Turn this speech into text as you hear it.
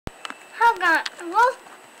Well,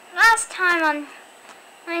 last time on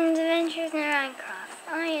Ryan's Adventures in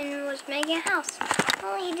Minecraft, Ryan was making a house. What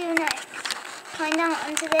will he do next? Find out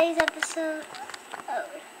on today's episode.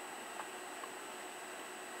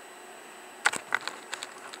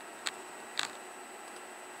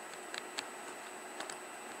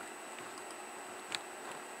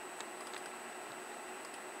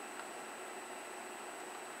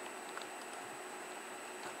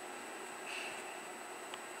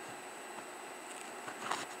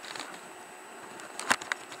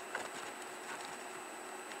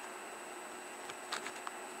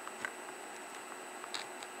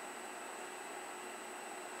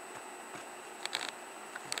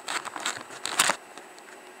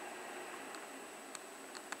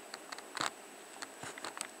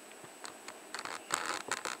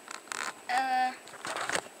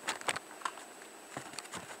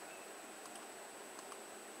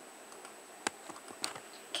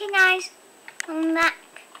 Okay guys, I'm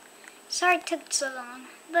back. Sorry it took so long,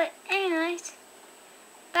 but anyways,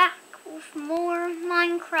 back with more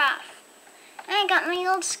Minecraft. And I got my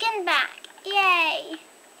old skin back, yay!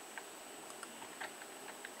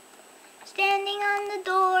 Standing on the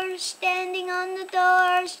door, standing on the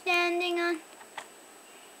door, standing on...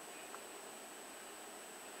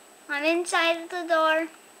 I'm inside of the door.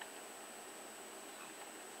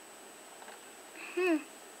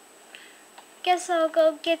 Guess I'll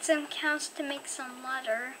go get some cows to make some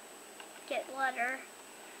leather. Get leather.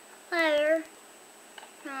 Leather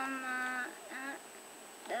from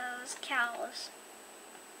those cows.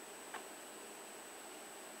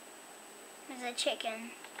 There's a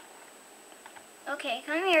chicken. Okay,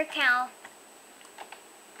 come here, cow.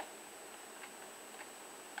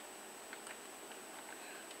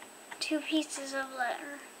 Two pieces of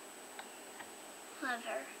leather.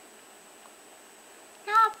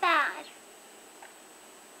 Not bad.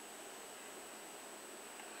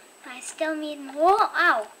 I still need more.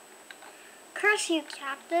 Ow! Curse you,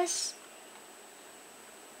 cactus.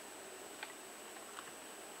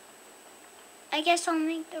 I guess I'll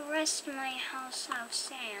make the rest of my house out of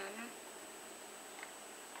sand.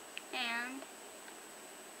 And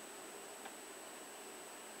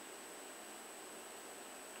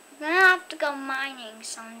I'm gonna have to go mining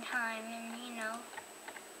sometime, and you know.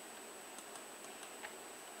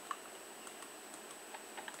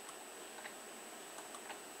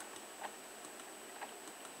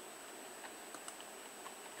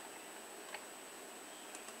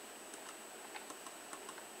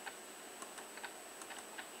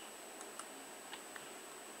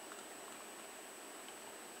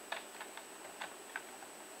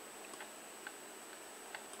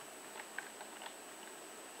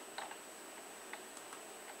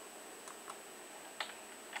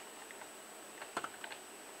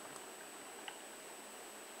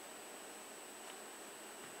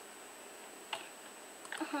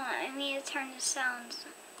 Hold on, I need to turn the sounds.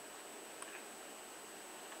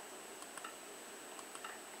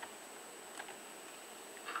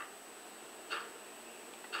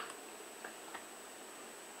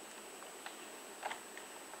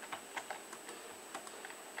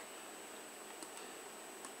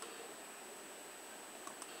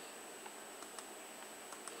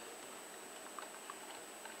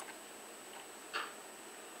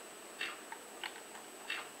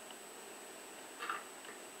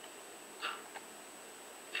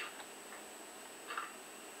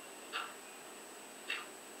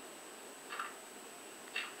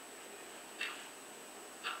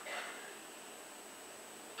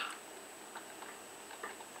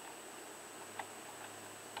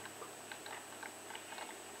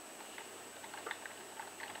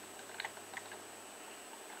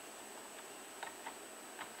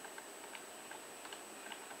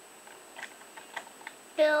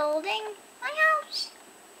 Building my house.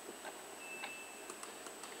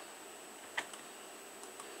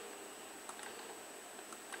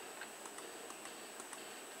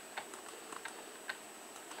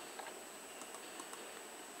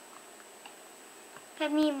 I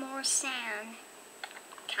need more sand.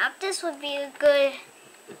 Cactus would be a good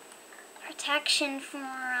protection for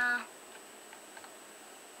my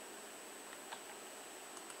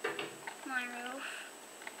roof.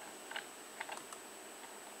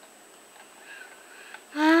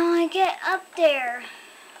 Well, I get up there.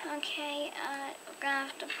 Okay, we're gonna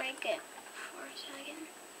have to break it for a second.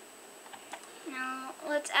 Now,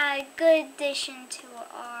 let's add a good addition to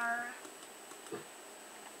our...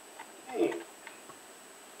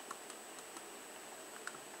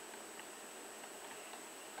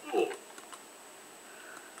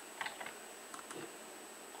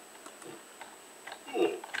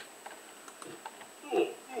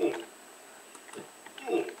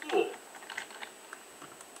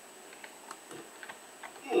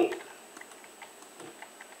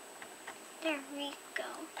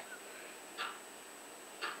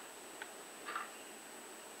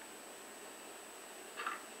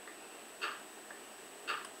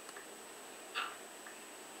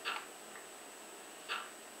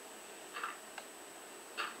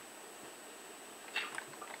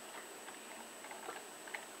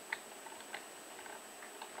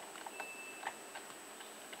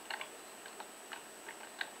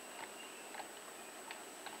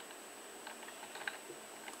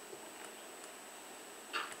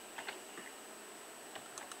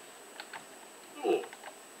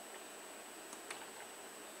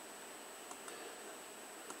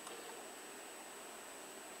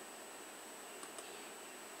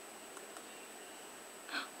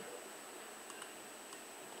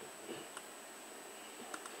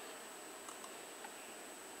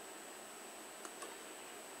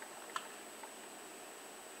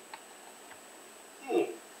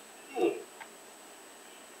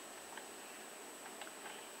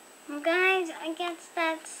 I guess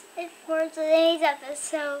that's it for today's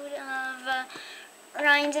episode of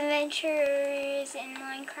Ryan's Adventures in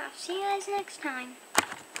Minecraft. See you guys next time.